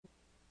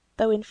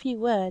though in few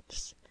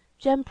words,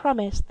 Jem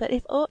promised that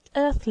if aught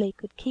earthly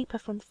could keep her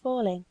from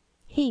falling,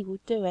 he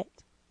would do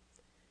it.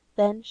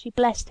 Then she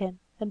blessed him,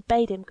 and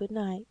bade him good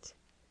night.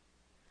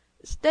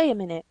 "Stay a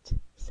minute,"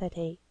 said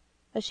he,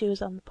 as she was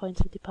on the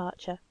point of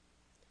departure.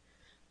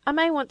 "I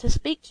may want to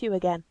speak to you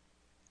again.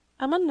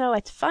 I mun know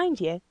where to find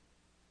you.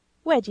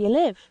 Where do you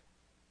live?"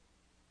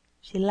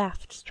 She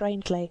laughed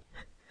strangely.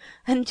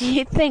 "And do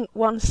you think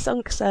one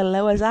sunk so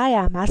low as I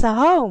am has a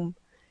home?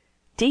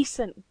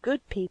 Decent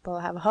good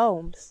people have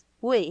homes;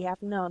 we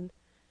have none.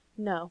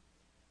 No,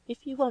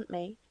 if you want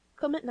me,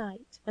 come at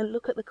night, and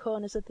look at the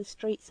corners of the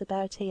streets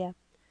about here.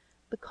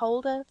 The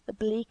colder, the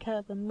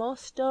bleaker, the more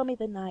stormy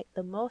the night,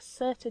 the more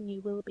certain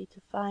you will be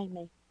to find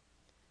me.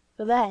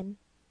 For then,"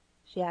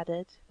 she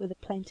added, with a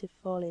plaintive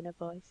fall in her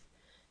voice,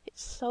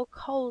 "it's so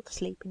cold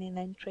sleeping in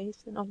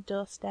entries and on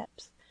door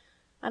steps,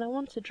 and I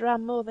want a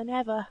dram more than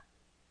ever."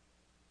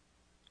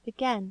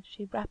 Again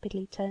she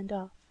rapidly turned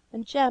off,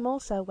 and Jem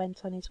also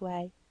went on his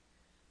way;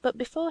 but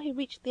before he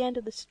reached the end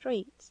of the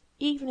street,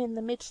 even in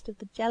the midst of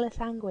the jealous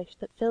anguish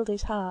that filled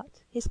his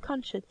heart, his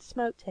conscience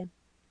smote him.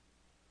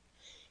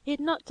 He had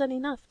not done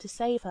enough to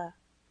save her.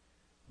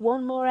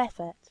 One more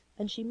effort,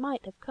 and she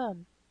might have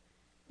come;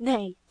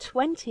 nay,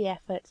 20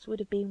 efforts would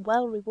have been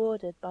well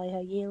rewarded by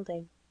her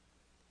yielding.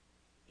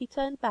 He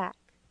turned back,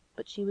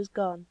 but she was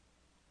gone;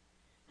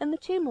 and the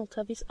tumult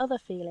of his other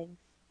feelings,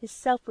 his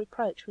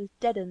self-reproach, was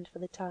deadened for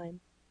the time.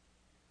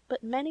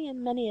 But many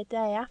and many a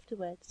day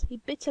afterwards he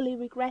bitterly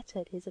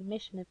regretted his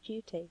omission of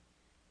duty,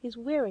 his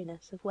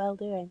weariness of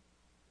well-doing.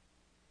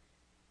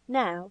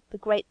 Now the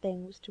great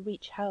thing was to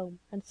reach home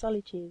and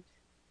solitude.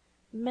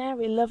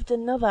 Mary loved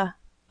another!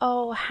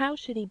 Oh, how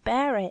should he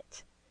bear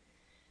it?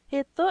 He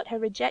had thought her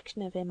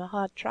rejection of him a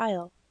hard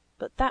trial,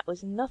 but that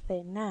was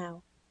nothing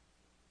now.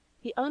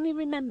 He only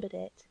remembered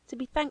it to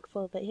be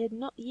thankful that he had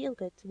not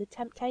yielded to the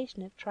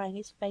temptation of trying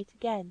his fate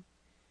again;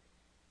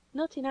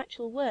 not in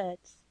actual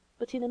words,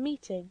 but in a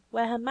meeting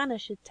where her manner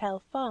should tell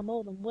far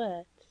more than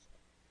words;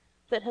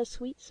 that her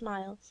sweet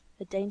smiles,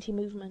 her dainty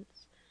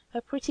movements,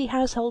 her pretty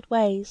household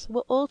ways,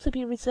 were all to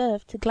be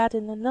reserved to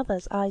gladden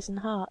another's eyes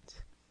and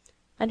heart.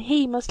 And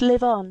he must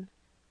live on!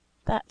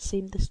 That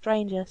seemed the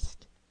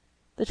strangest.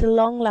 That a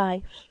long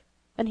life,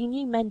 and he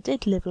knew men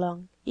did live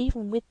long,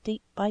 even with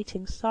deep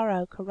biting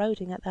sorrow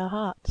corroding at their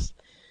hearts,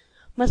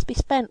 must be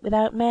spent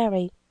without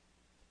Mary;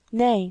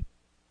 nay,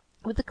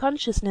 with the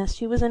consciousness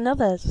she was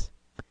another's.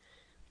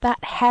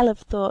 That hell of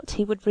thought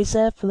he would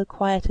reserve for the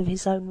quiet of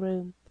his own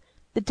room,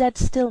 the dead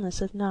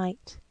stillness of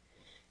night.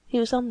 He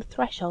was on the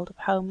threshold of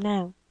home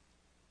now.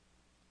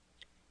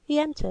 He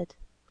entered.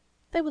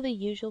 They were the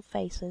usual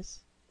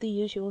faces, the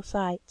usual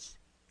sights.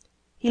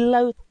 He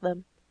loathed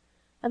them,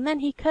 and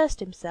then he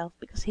cursed himself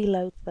because he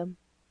loathed them.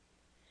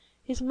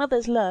 His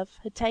mother's love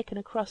had taken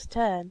a cross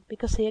turn,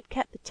 because he had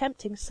kept the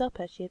tempting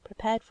supper she had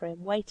prepared for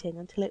him waiting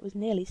until it was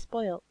nearly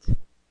spoilt.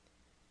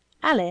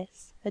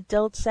 Alice, her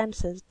dulled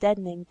senses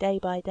deadening day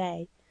by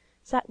day,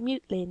 sat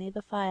mutely near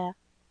the fire,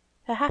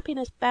 her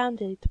happiness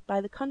bounded by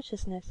the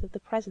consciousness of the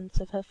presence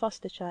of her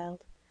foster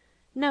child,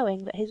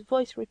 knowing that his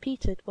voice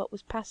repeated what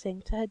was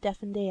passing to her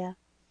deafened ear,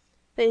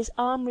 that his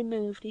arm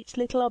removed each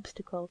little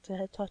obstacle to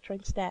her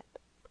tottering step.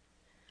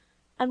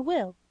 And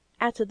Will,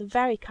 out of the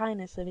very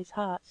kindness of his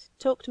heart,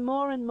 talked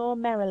more and more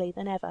merrily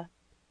than ever.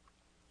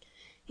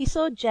 He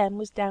saw Jem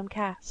was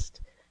downcast,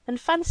 and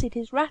fancied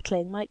his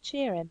rattling might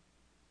cheer him.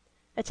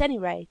 At any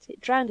rate, it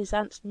drowned his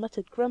aunt's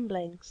muttered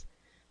grumblings,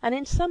 and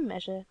in some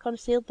measure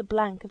concealed the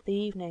blank of the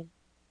evening.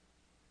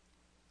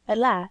 At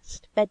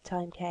last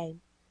bed-time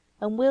came,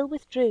 and Will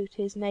withdrew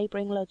to his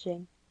neighbouring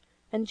lodging,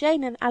 and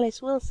Jane and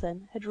Alice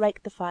Wilson had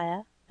raked the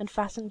fire, and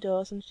fastened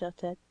doors and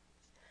shutters,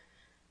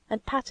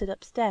 and pattered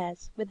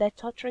upstairs with their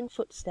tottering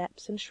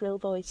footsteps and shrill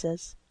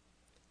voices.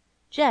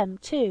 Jem,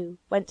 too,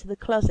 went to the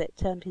closet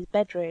termed his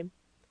bedroom.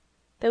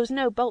 There was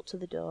no bolt to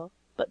the door,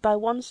 but by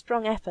one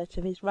strong effort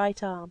of his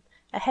right arm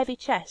a heavy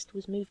chest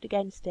was moved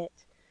against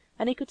it,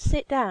 and he could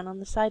sit down on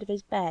the side of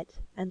his bed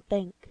and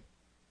think.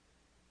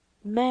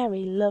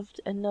 Mary loved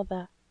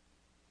another.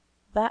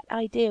 That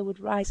idea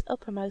would rise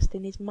uppermost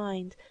in his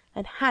mind,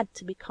 and had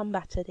to be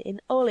combated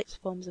in all its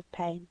forms of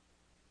pain.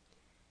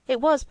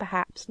 It was,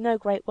 perhaps, no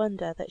great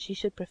wonder that she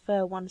should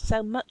prefer one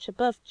so much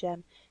above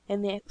Jem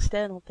in the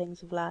external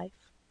things of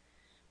life.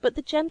 But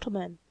the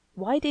gentleman,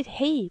 why did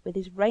he, with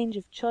his range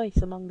of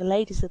choice among the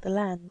ladies of the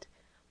land,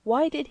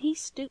 why did he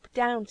stoop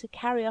down to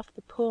carry off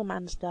the poor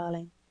man's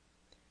darling?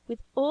 With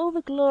all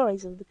the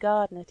glories of the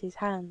garden at his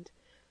hand,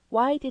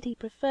 why did he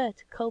prefer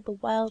to cull the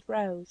wild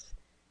rose,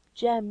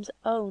 Jem's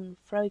own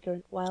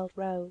fragrant wild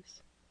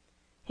rose?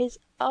 His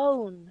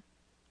own!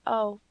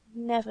 Oh,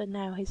 never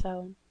now his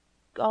own!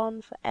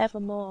 Gone for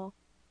evermore!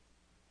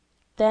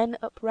 Then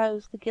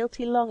uprose the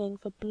guilty longing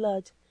for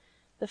blood,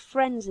 the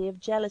frenzy of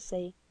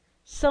jealousy.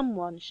 Some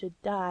one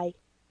should die.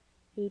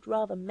 He would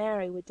rather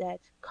Mary were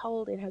dead,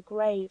 cold in her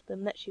grave,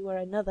 than that she were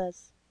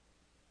another's.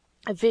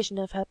 A vision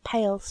of her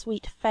pale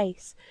sweet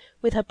face,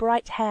 with her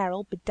bright hair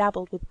all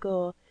bedabbled with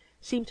gore,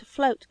 seemed to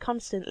float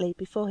constantly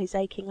before his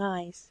aching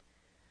eyes.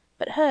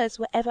 But hers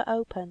were ever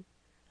open,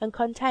 and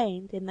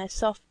contained, in their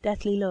soft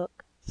deathly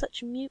look,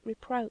 such mute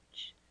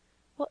reproach.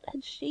 What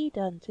had she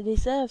done to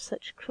deserve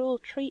such cruel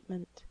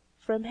treatment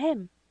from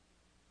him?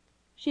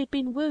 She had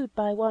been wooed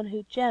by one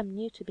who Jem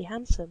knew to be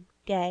handsome,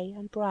 gay,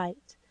 and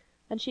bright,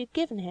 and she had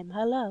given him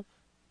her love.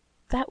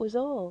 That was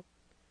all.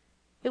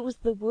 It was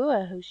the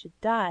wooer who should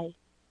die.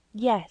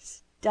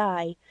 Yes,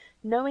 die,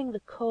 knowing the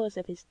cause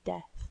of his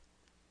death.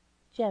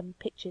 Jem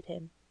pictured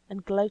him,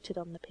 and gloated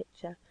on the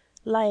picture,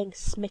 lying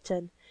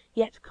smitten,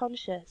 yet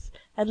conscious,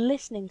 and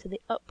listening to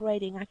the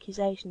upbraiding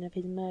accusation of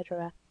his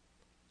murderer.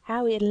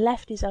 How he had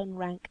left his own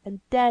rank, and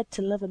dared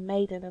to love a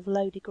maiden of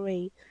low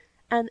degree;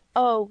 and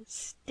oh,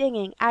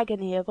 stinging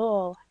agony of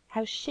all,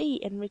 how she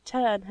in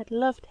return had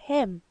loved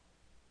him!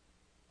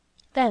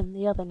 Then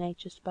the other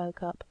nature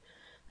spoke up,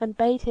 and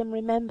bade him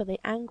remember the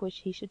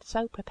anguish he should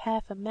so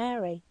prepare for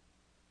Mary.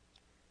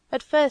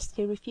 At first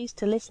he refused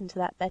to listen to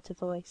that better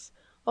voice,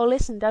 or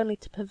listened only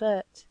to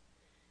pervert.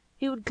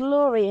 He would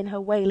glory in her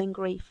wailing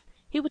grief;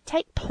 he would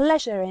take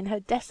pleasure in her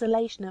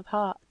desolation of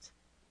heart.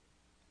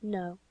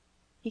 No,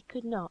 he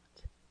could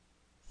not,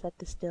 said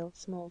the still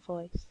small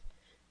voice.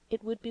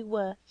 It would be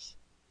worse,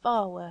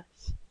 far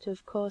worse, to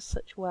have caused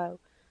such woe,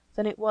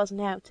 than it was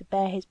now to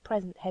bear his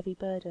present heavy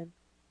burden.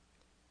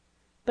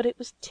 But it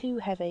was too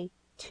heavy,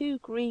 too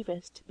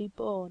grievous to be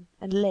borne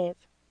and live.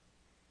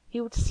 He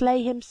would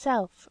slay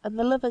himself, and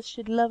the lovers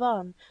should love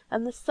on,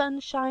 and the sun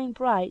shine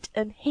bright,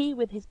 and he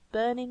with his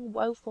burning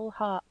woeful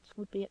heart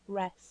would be at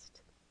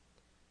rest.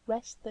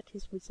 Rest that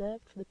is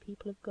reserved for the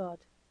people of God.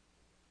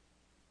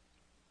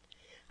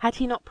 Had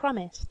he not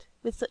promised,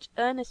 with such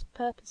earnest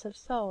purpose of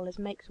soul as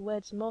makes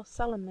words more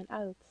solemn than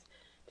oaths,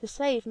 to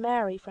save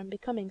Mary from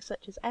becoming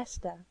such as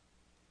Esther?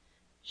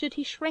 Should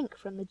he shrink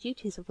from the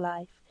duties of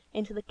life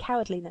into the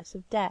cowardliness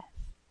of death?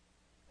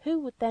 Who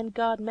would then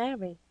guard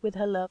Mary, with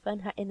her love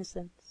and her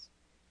innocence?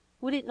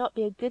 Would it not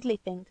be a goodly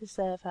thing to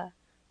serve her,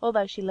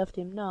 although she loved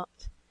him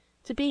not;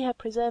 to be her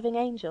preserving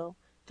angel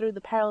through the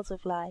perils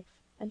of life,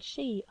 and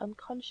she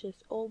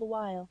unconscious all the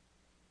while?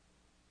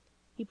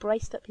 He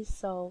braced up his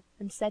soul,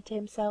 and said to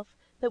himself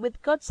that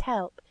with God's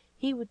help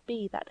he would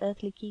be that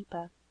earthly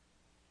keeper.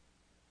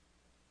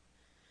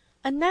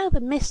 And now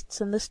the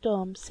mists and the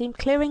storms seemed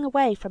clearing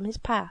away from his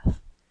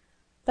path,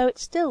 though it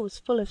still was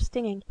full of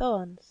stinging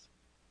thorns.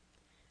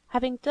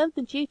 Having done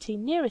the duty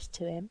nearest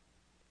to him,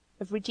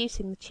 of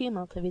reducing the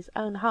tumult of his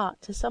own heart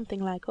to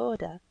something like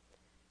order,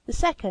 the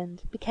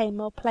second became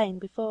more plain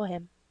before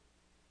him.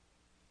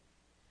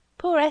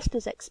 Poor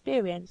Esther's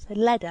experience had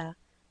led her,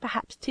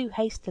 perhaps too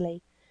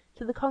hastily,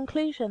 to the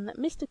conclusion that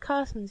Mr.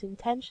 Carson's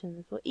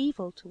intentions were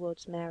evil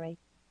towards Mary.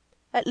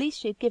 At least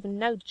she had given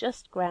no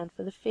just ground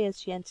for the fears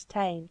she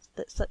entertained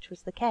that such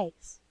was the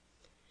case.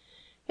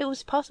 It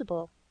was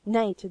possible,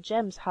 nay, to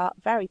Jem's heart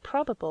very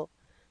probable,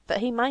 that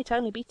he might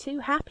only be too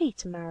happy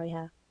to marry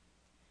her.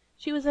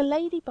 She was a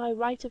lady by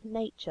right of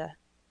nature,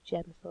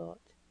 Jem thought,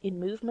 in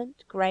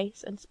movement,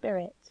 grace, and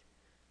spirit.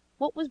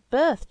 What was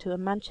birth to a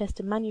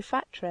Manchester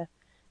manufacturer,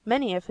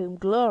 many of whom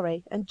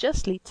glory, and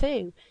justly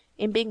too,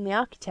 in being the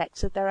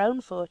architects of their own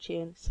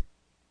fortunes?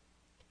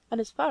 And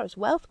as far as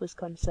wealth was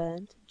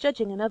concerned,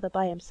 judging another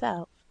by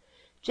himself,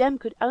 Jem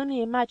could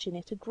only imagine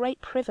it a great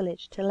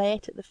privilege to lay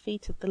it at the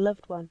feet of the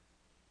loved one.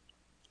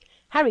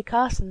 Harry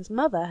Carson's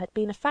mother had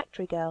been a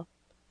factory girl,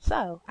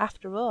 so,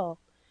 after all,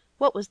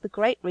 what was the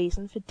great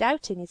reason for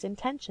doubting his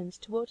intentions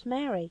towards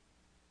Mary?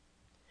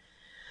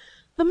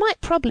 There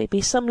might probably be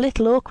some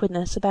little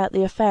awkwardness about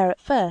the affair at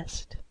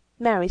first,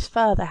 Mary's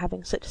father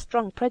having such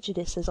strong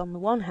prejudices on the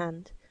one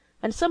hand,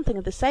 and something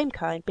of the same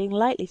kind being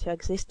likely to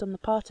exist on the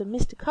part of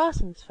Mr.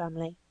 Carson's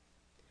family.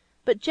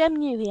 But Jem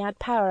knew he had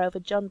power over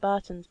John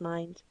Barton's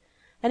mind,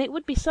 and it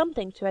would be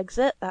something to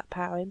exert that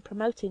power in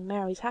promoting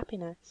Mary's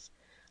happiness,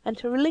 and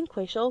to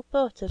relinquish all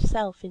thought of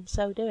self in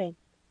so doing.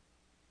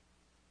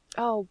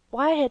 Oh,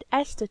 why had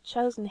Esther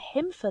chosen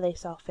him for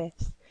this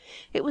office?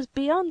 It was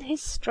beyond his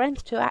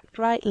strength to act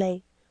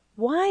rightly.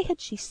 Why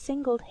had she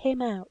singled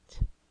him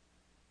out?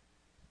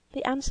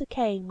 The answer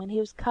came when he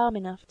was calm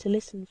enough to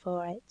listen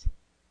for it.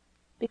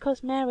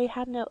 Because Mary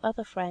had no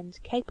other friend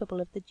capable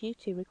of the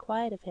duty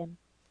required of him,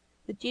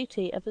 the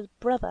duty of a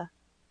brother,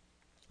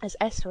 as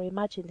Esther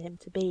imagined him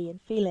to be in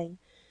feeling,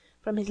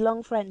 from his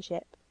long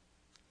friendship.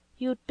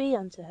 He would be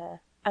unto her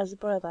as a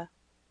brother.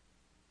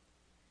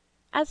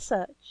 As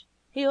such,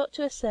 he ought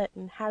to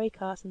ascertain Harry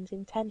Carson's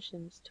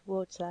intentions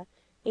towards her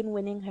in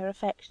winning her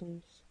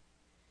affections.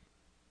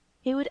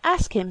 He would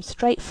ask him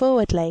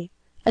straightforwardly,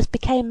 as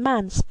became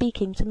man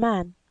speaking to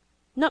man,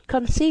 not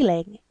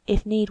concealing,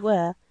 if need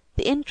were,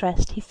 the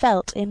interest he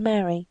felt in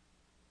Mary.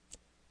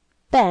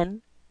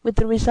 Then, with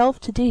the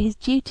resolve to do his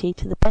duty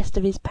to the best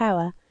of his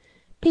power,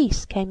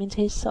 peace came into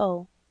his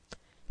soul.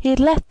 He had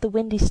left the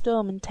windy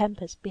storm and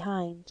tempest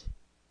behind.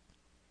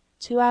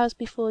 2 hours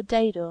before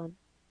day dawn,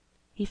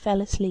 he fell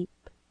asleep.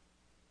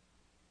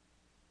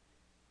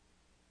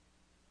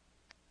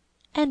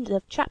 End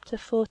of chapter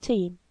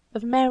 14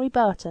 of Mary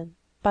Barton,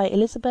 by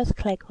Elizabeth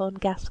Cleghorn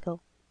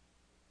Gaskell.